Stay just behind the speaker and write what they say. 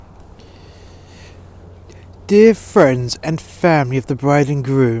Dear friends and family of the bride and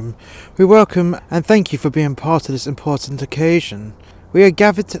groom, we welcome and thank you for being part of this important occasion. We are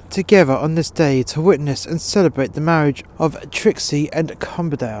gathered together on this day to witness and celebrate the marriage of Trixie and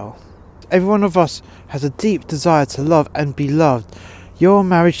Cumberdale. Every one of us has a deep desire to love and be loved. Your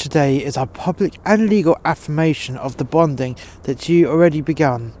marriage today is a public and legal affirmation of the bonding that you already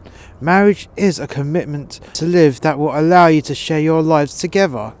begun. Marriage is a commitment to live that will allow you to share your lives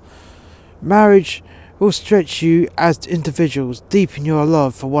together. Marriage will stretch you as individuals, deepen your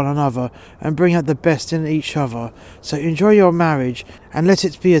love for one another and bring out the best in each other. So enjoy your marriage and let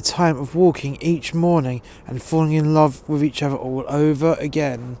it be a time of walking each morning and falling in love with each other all over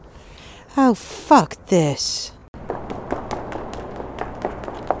again. Oh, fuck this.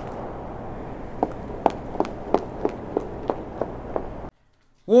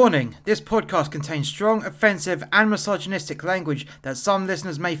 Warning, this podcast contains strong, offensive and misogynistic language that some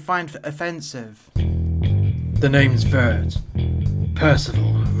listeners may find offensive. The name's Vert.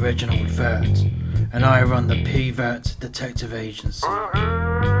 Percival Reginald Vert, and I run the P-Vert Detective Agency.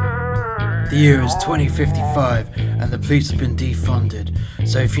 The year is 2055 and the police have been defunded,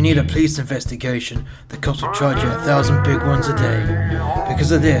 so if you need a police investigation, the cops will charge you 1,000 big ones a day.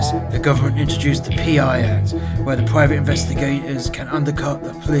 Because of this, the government introduced the PI Act, where the private investigators can undercut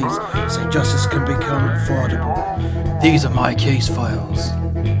the police so justice can become affordable. These are my case files.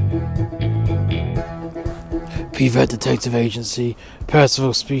 P-Vert Detective Agency,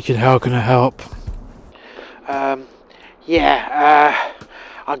 Percival speaking, how can I help? I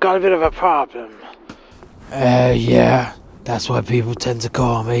got a bit of a problem. Yeah, that's why people tend to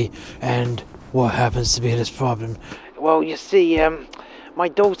call me. And what happens to be this problem? Well, you see, my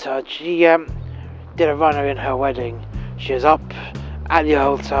daughter, she did a runner in her wedding. She was up at the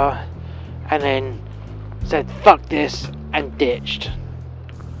altar and then said, fuck this, and ditched.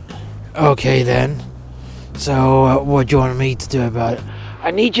 Okay then. So, what do you want me to do about it? I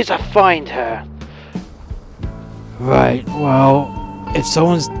need you to find her. Right, well, if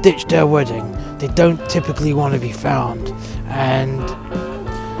someone's ditched their wedding, they don't typically want to be found. And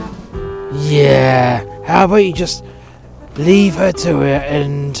yeah, how about you just leave her to it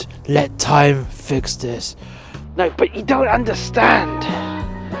and let time fix this? No, but you don't understand.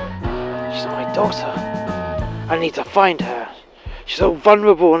 She's my daughter. I need to find her. She's so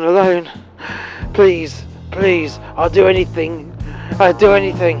vulnerable and alone. Please, I'll do anything. I'll do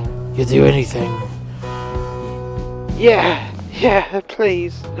anything. You do anything? Yeah,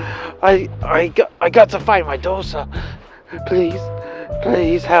 please. I got to find my daughter.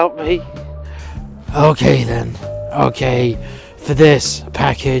 Please help me. Okay then. Okay, for this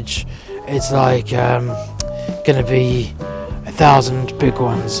package, it's like gonna be 1,000 big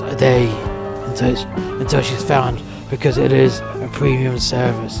ones a day until she's found, because it is a premium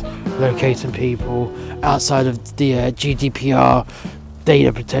service locating people outside of the GDPR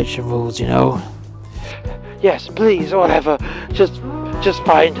data protection rules, you know. Yes, please, whatever. Just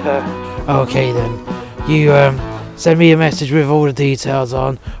find her. Okay then. You send me a message with all the details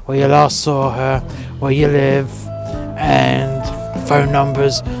on where you last saw her, where you live, and phone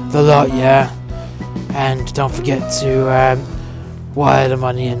numbers, the lot, yeah. And don't forget to wire the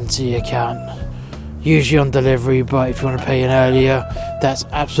money into your account. Usually on delivery, but if you want to pay in earlier, that's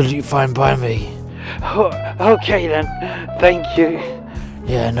absolutely fine by me. Okay then. Thank you.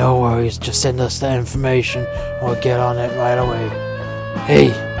 Yeah, no worries. Just send us that information and we'll get on it right away.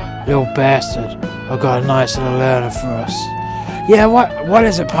 Hey, little bastard. I've got a nice little learner for us. Yeah, what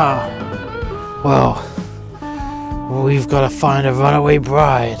is it, Pa? Well, we've got to find a runaway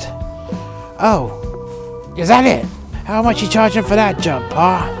bride. Oh, is that it? How much you charging for that job,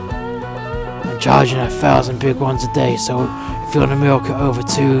 Pa? I'm charging 1,000 big ones a day, so if you want to milk it over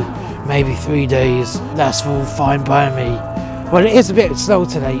 2, maybe 3 days, that's all fine by me. Well, it is a bit slow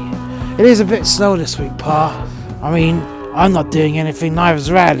today. It is a bit slow this week, Pa. I mean, I'm not doing anything, neither's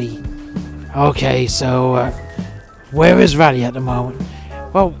Rally. Okay, so where is Rally at the moment?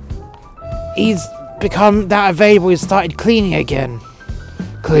 Well, he's become that available. He's started cleaning again.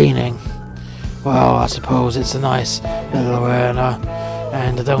 Cleaning? Well, I suppose it's a nice little earner,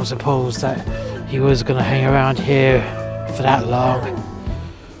 and I don't suppose that he was going to hang around here for that long.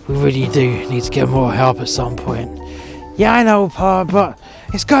 We really do need to get more help at some point. Yeah, I know, Pa, but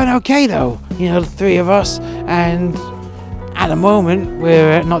it's going okay though. You know, the three of us, and at the moment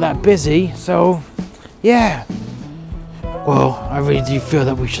we're not that busy, so yeah. Well, I really do feel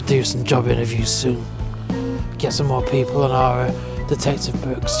that we should do some job interviews soon. Get some more people on our detective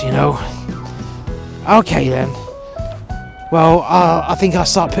books, you know. Okay then. Well, I think I'll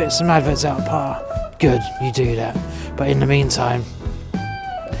start putting some adverts out, Pa. Good, you do that. But in the meantime,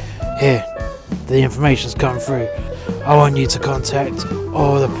 here, the information's come through. I want you to contact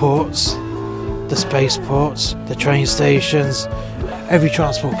all the ports, the spaceports, the train stations, every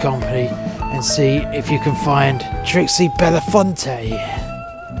transport company, and see if you can find Trixie Belafonte.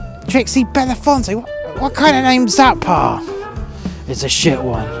 Trixie Belafonte? What kind of name's that, Pa? It's a shit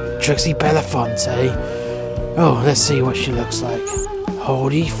one. Trixie Belafonte. Oh, let's see what she looks like.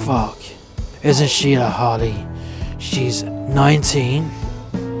 Holy fuck. Isn't she a Harley? She's 19.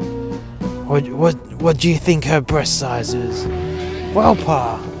 What do you think her breast size is? Well,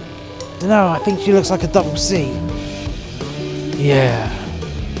 Pa, dunno, I think she looks like a double C. Yeah.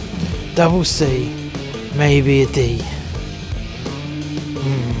 Double C, maybe a D.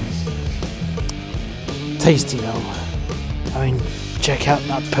 Tasty though. I mean, check out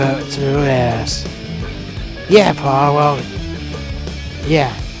that pert little ass. Yeah, Pa, well,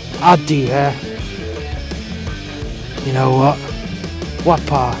 yeah, I'd do her. You know what? What,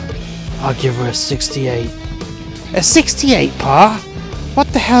 Pa? I'll give her a 68. A 68, Pa? What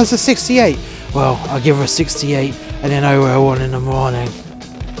the hell's a 68? Well, I'll give her a 68 and then over her 1 in the morning.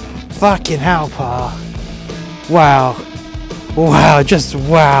 Fucking hell, Pa. Wow. Wow, just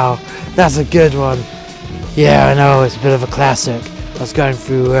wow. That's a good one. Yeah, I know, it's a bit of a classic. I was going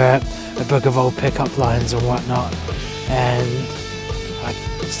through a book of old pickup lines and whatnot, and I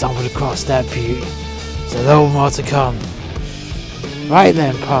stumbled across that beauty. There's a little more to come. Right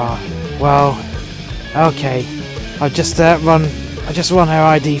then, Pa. Well, okay. I just run her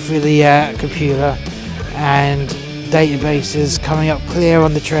ID through the computer, and databases coming up clear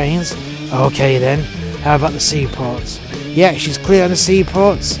on the trains. Okay then. How about the seaports? Yeah, she's clear on the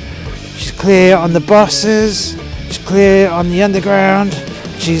seaports. She's clear on the buses. She's clear on the underground.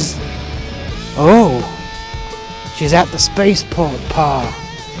 She's at the spaceport, Pa.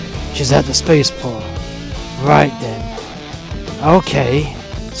 She's at the spaceport. Right then. Okay.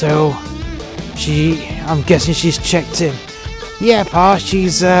 So I'm guessing she's checked in. Yeah, Pa,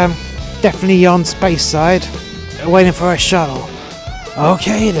 she's definitely on space side, waiting for her shuttle.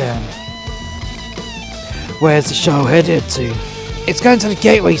 Okay then. Where's the shuttle headed to? It's going to the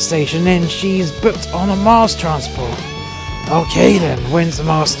Gateway station and she's booked on a Mars transport. Okay then, when's the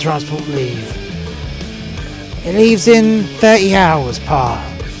Mars transport leave? It leaves in 30 hours, Pa.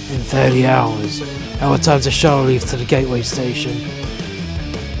 In 30 hours. And what time's the shuttle leave to the Gateway station?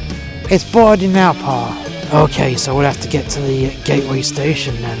 It's boarding now, Pa. Okay, so we'll have to get to the Gateway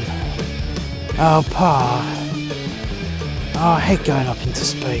station then. Oh, Pa. Oh, I hate going up into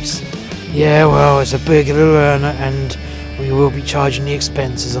space. Yeah, well, it's a big little earner and we will be charging the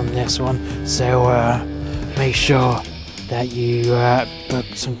expenses on this one. So, make sure that you book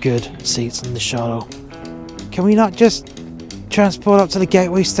some good seats in the shuttle. Can we not just transport up to the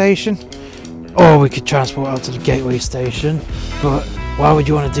Gateway station? Or we could transport up to the Gateway station, but why would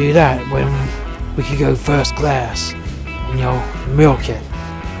you want to do that when we could go first class and milk it?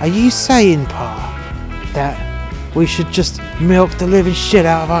 Are you saying, Pa, that we should just milk the living shit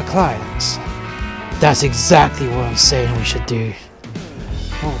out of our clients? That's exactly what I'm saying we should do.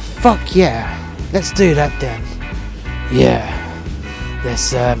 Oh, fuck yeah. Let's do that then. Yeah.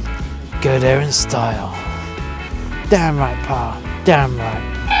 Let's go there in style. Damn right, Pa. Damn right.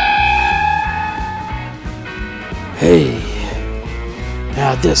 Hey.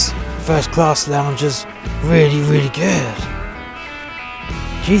 Now this first class lounge is really, really good.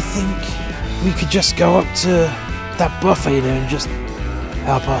 Do you think we could just go up to that buffet there and just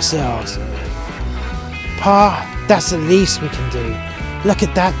help ourselves? Pa, that's the least we can do. Look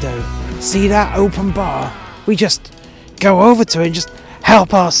at that though. See that open bar? We just go over to it and just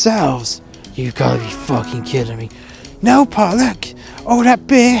help ourselves. You gotta be fucking kidding me. No, Pa, look. All that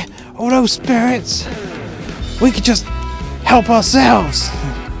beer, all those spirits. We could just help ourselves.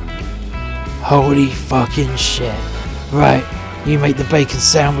 Holy fucking shit. Right, you make the bacon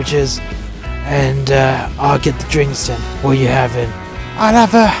sandwiches and I'll get the drinks in. What are you having? I'll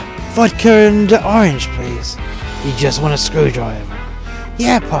have a vodka and orange, please. You just want a screwdriver?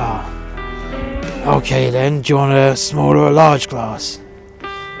 Yeah, Pa. Okay then, do you want a small or a large glass?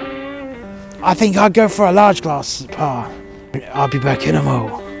 I think I'll go for a large glass, Pa. I'll be back in a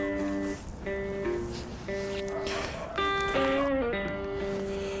mo.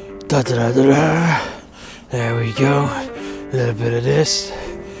 Da da da da da. There we go. A little bit of this,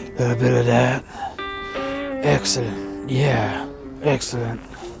 a little bit of that. Excellent. Yeah, excellent.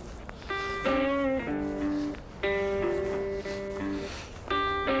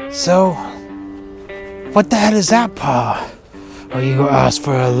 So, what the hell is that, Pa? Are you gonna ask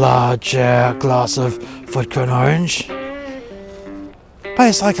for a large glass of vodka and orange? But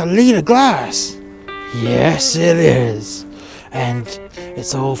it's like a liter glass. Yes, it is. And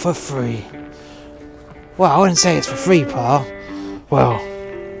it's all for free. Well, I wouldn't say it's for free, Pa. Well,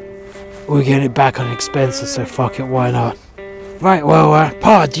 we're getting it back on expenses, so fuck it, why not? Right, well,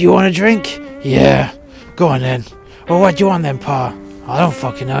 Pa, do you want a drink? Yeah, go on then. Well, what do you want then, Pa? I don't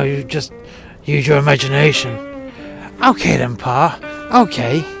fucking know, you just use your imagination. Okay then, Pa,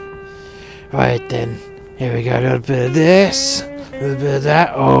 okay. Right then, here we go, a little bit of this, a little bit of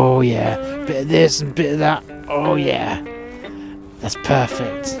that, oh yeah. Bit of this and bit of that, oh yeah. That's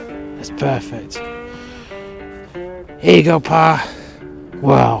perfect, that's perfect. Here you go, Pa.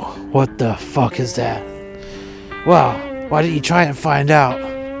 Wow, what the fuck is that? Well, why don't you try and find out?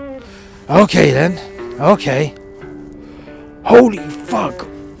 Okay then, okay. Holy fuck,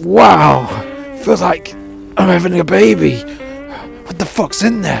 wow. Feels like I'm having a baby. What the fuck's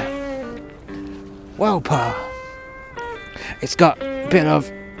in there? Well, Pa, it's got a bit of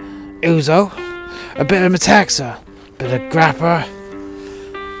ouzo, a bit of Metaxa, a bit of grappa,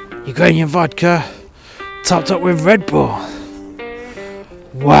 Ukrainian vodka, topped up with Red Bull.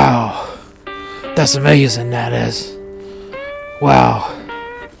 Wow, that's amazing, that is. Wow,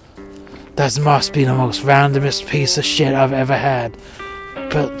 that must be the most randomest piece of shit I've ever had.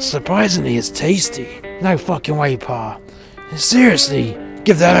 But surprisingly, it's tasty. No fucking way, Pa. Seriously,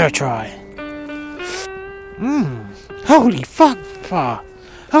 give that a try. Holy fuck, Pa.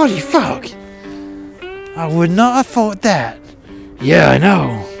 Holy fuck. I would not have thought that. Yeah, I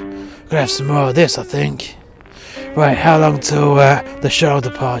know. Gonna have some more of this, I think. Right, how long till the shuttle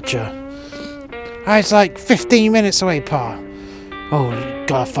departure? It's like 15 minutes away, Pa. Oh,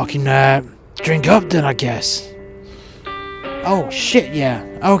 gotta fucking drink up then, I guess. Oh, shit, yeah.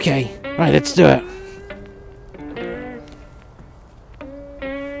 Okay. Right, let's do it.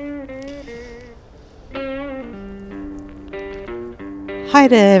 Hi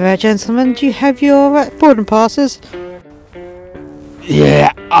there, gentlemen. Do you have your boarding passes?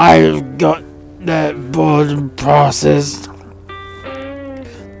 Yeah, I've got the boarding passes.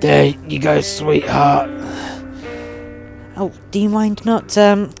 There you go, sweetheart. Oh, do you mind not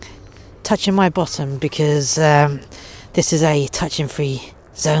touching my bottom, because this is a touching-free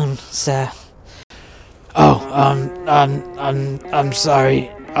zone, sir. Oh, I'm sorry.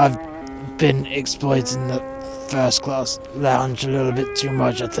 I've been exploiting the first class lounge a little bit too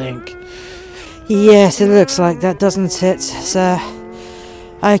much, I think. Yes, it looks like that, doesn't it, sir?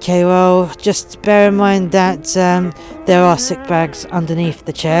 Okay, well, just bear in mind that there are sick bags underneath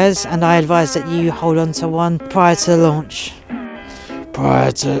the chairs, and I advise that you hold on to one prior to launch.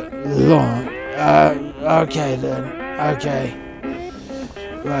 Prior to launch? Okay then. Okay.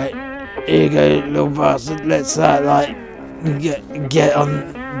 Right. Here you go, little bastard. Let's get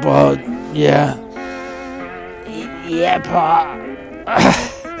on board. Yeah. Yeah, Pa.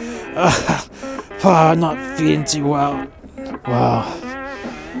 Pa, not feeling too well. Well,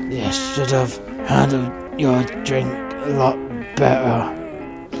 yeah, should have handled your drink a lot better.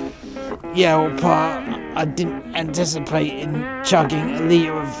 Yeah, well, Pa, I didn't anticipate in chugging a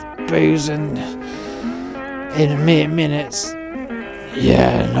litre of booze in mere minutes.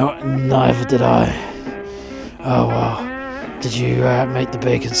 Yeah, no, neither did I. Oh well. Did you make the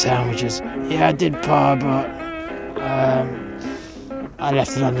bacon sandwiches? Yeah, I did, Pa, but I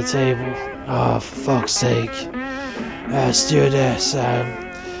left it on the table. Oh, for fuck's sake. Stewardess,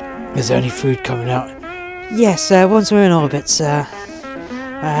 is there any food coming out? Yes, once we're in orbit, sir.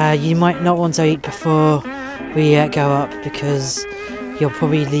 You might not want to eat before we go up, because you'll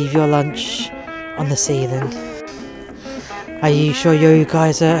probably leave your lunch on the ceiling. Are you sure you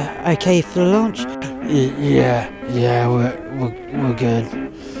guys are okay for the launch? Yeah, we're good.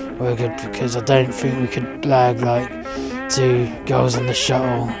 We're good, because I don't think we could blag like 2 girls on the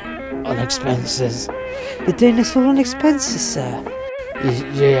shuttle on expenses. You're doing this all on expenses, sir?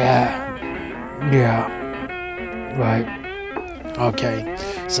 Yeah. Right. Okay.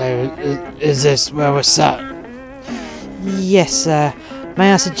 So, is this where we're sat? Yes, sir.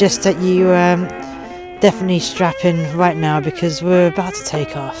 May I suggest that you definitely strap in right now, because we're about to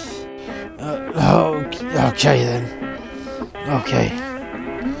take off. Okay then. Okay.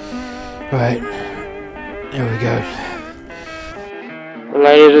 Right. Here we go.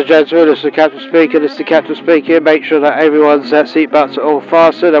 Ladies and gentlemen, this is the Captain speaking. Make sure that everyone's seatbelts are all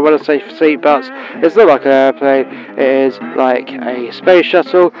fastened. And when I say seatbelts, it's not like an airplane, it is like a space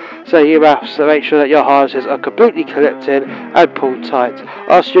shuttle. So you have to make sure that your harnesses are completely connected and pulled tight.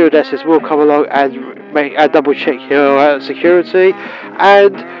 Our stewardesses will come along and double check your security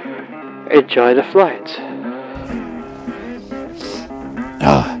and enjoy the flight.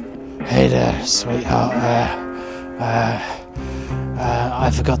 Oh, hey there, sweetheart. I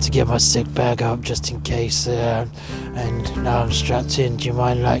forgot to get my sick bag up just in case, and now I'm strapped in. Do you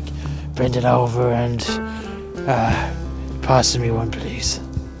mind bending over and Pass me one, please.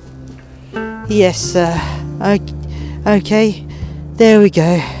 Yes, sir. Okay. There we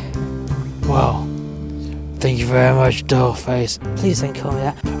go. Well, thank you very much, Dollface. Please don't call me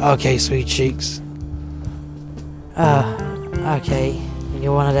that. Okay, sweet cheeks. Okay.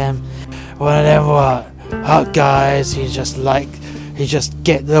 You're one of them. One of them what? Hot guys who just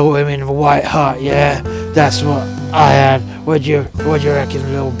get the women with a white heart, yeah? That's what I am. What'd you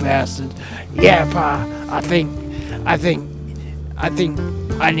reckon, little bastard? Yeah, Pa, I think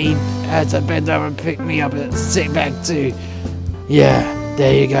I need her to bend over and pick me up and sit back too. Yeah,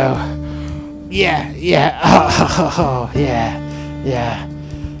 there you go. Yeah. Oh, yeah.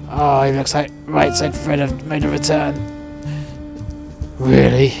 Oh, it looks like Right Said Fred have made a return.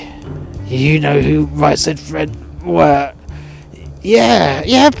 Really? You know who Right Said Fred were?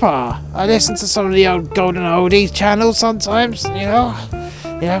 Yeah, Pa. I listen to some of the old Golden Oldies channels sometimes, you know?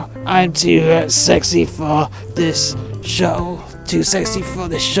 I'm too sexy for this show. Too sexy for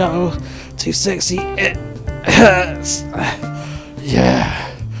this show. Too sexy, it hurts. Yeah,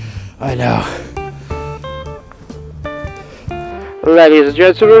 I know. Ladies and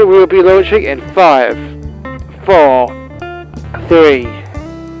gentlemen, we'll be launching in 5, 4, 3,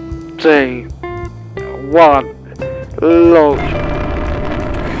 2, 1. Launch.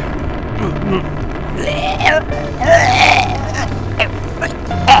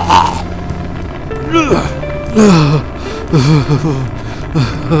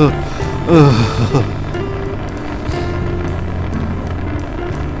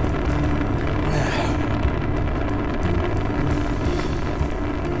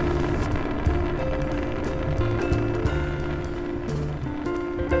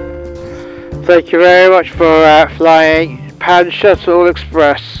 Thank you very much for flying Pan Shuttle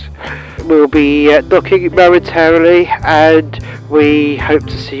Express. We'll be docking momentarily, and we hope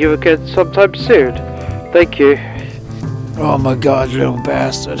to see you again sometime soon. Thank you. Oh my god, little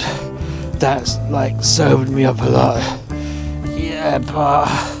bastard. That's sobered me up a lot. Yeah, Pa.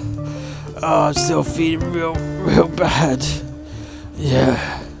 Oh, I'm still feeling real bad. Yeah,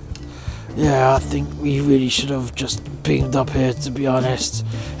 I think we really should have just beamed up here, to be honest.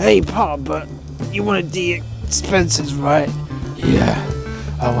 Hey, Pa, but you wanted the expenses, right? Yeah,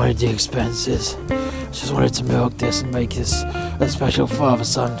 I wanted the expenses. Just wanted to milk this and make this a special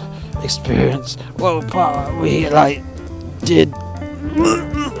father-son experience. Well, Pa, we did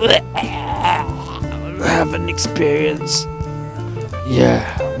have an experience. Yeah,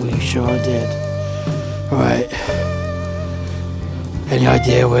 we sure did. Right. Any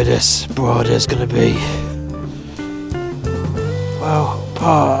idea where this broad is gonna be? Well,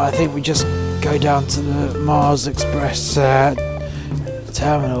 Pa, I think we just go down to the Mars Express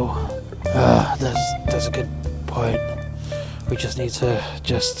terminal. That's a good point. We just need to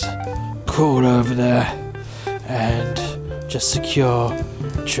crawl over there and just secure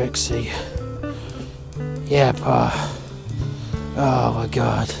Trixie. Yeah, Pa. Oh my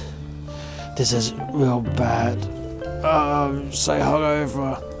god. This is real bad. I'm so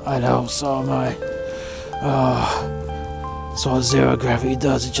hungover. I know, so am I. That's what zero gravity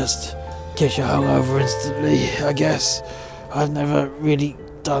does, it just gets you hungover instantly, I guess. I've never really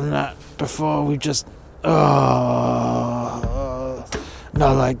done that before. We just not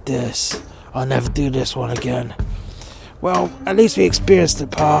like this. I'll never do this one again. Well, at least we experienced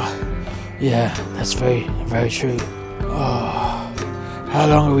it, Pa. Yeah, that's very, very true. How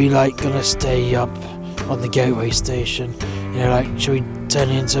long are we gonna stay up on the gateway station? Should we turn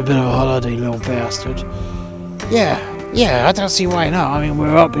it into a bit of a holiday, little bastard? Yeah, I don't see why not. I mean,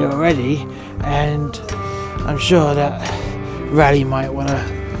 we're up here already, and I'm sure that Rally might want to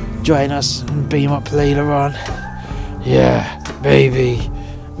join us and beam up later on. Yeah, maybe,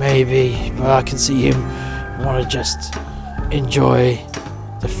 but I can see him want to just enjoy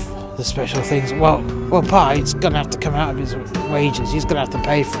the special things. Well, Pa, he's gonna have to come out of his wages. He's gonna have to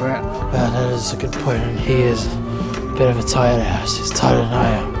pay for it. That is a good point, and he is a bit of a tired ass. He's tired than I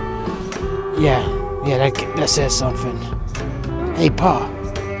am. Yeah, that says something. Hey, Pa,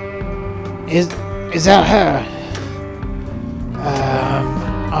 is that her?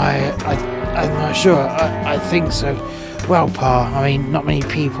 I'm not sure. I think so. Well, Pa, I mean, not many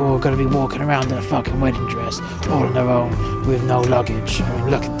people are going to be walking around in a fucking wedding dress all on their own with no luggage. I mean,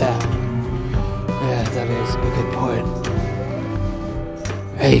 look at that. Yeah, that is a good point.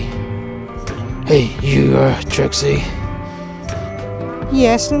 Hey, you, Trixie.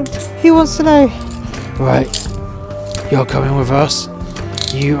 Yes, and who wants to know? Right, you're coming with us.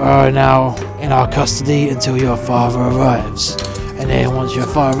 You are now in our custody until your father arrives. And then once your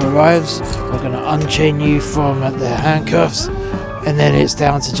father arrives, we're going to unchain you from the handcuffs, and then it's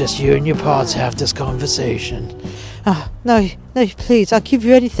down to just you and your pa to have this conversation. No, please, I'll give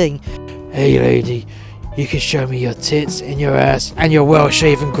you anything. Hey lady, you can show me your tits and your ass and your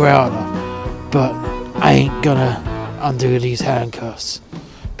well-shaven growler, but I ain't gonna undo these handcuffs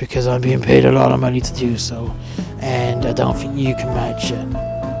because I'm being paid a lot of money to do so, and I don't think you can match it.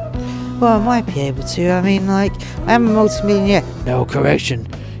 Well, I might be able to. I mean, like, I'm a multi-millionaire. No, correction.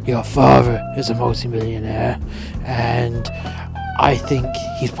 Your father is a multi-millionaire, and I think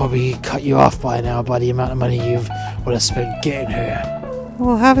he's probably cut you off by now by the amount of money you would have spent getting her.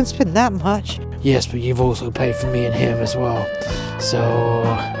 Well, I haven't spent that much. Yes, but you've also paid for me and him as well. So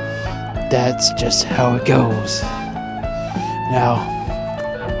that's just how it goes. Now,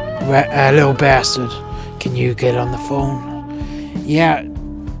 little bastard, can you get on the phone? Yeah,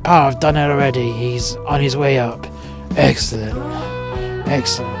 Pa, I've done it already. He's on his way up. Excellent.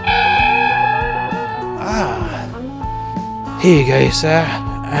 Here you go, sir.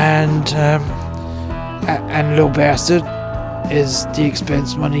 And little bastard, is the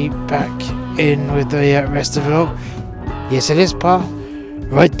expense money back in with the rest of it all? Yes, it is, Pa.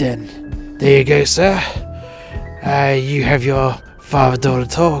 Right then. There you go, sir. You have your father-daughter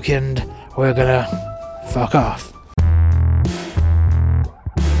talk, and we're gonna fuck off.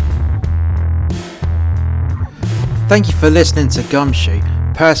 Thank you for listening to Gumshoe.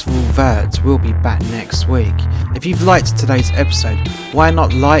 Percival Vert will be back next week. If you've liked today's episode, why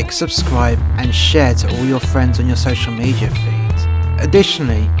not like, subscribe and share to all your friends on your social media feeds.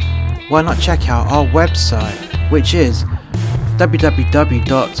 Additionally, why not check out our website, which is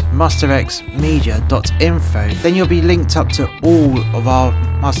www.masterxmedia.info. Then you'll be linked up to all of our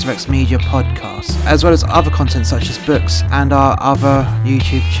Master X Media podcasts, as well as other content such as books and our other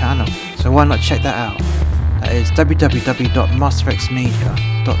YouTube channel. So why not check that out? That is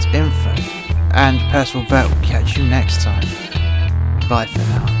www.masterxmedia.info. And Percival Vert will catch you next time. Bye for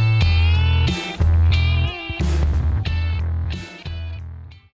now.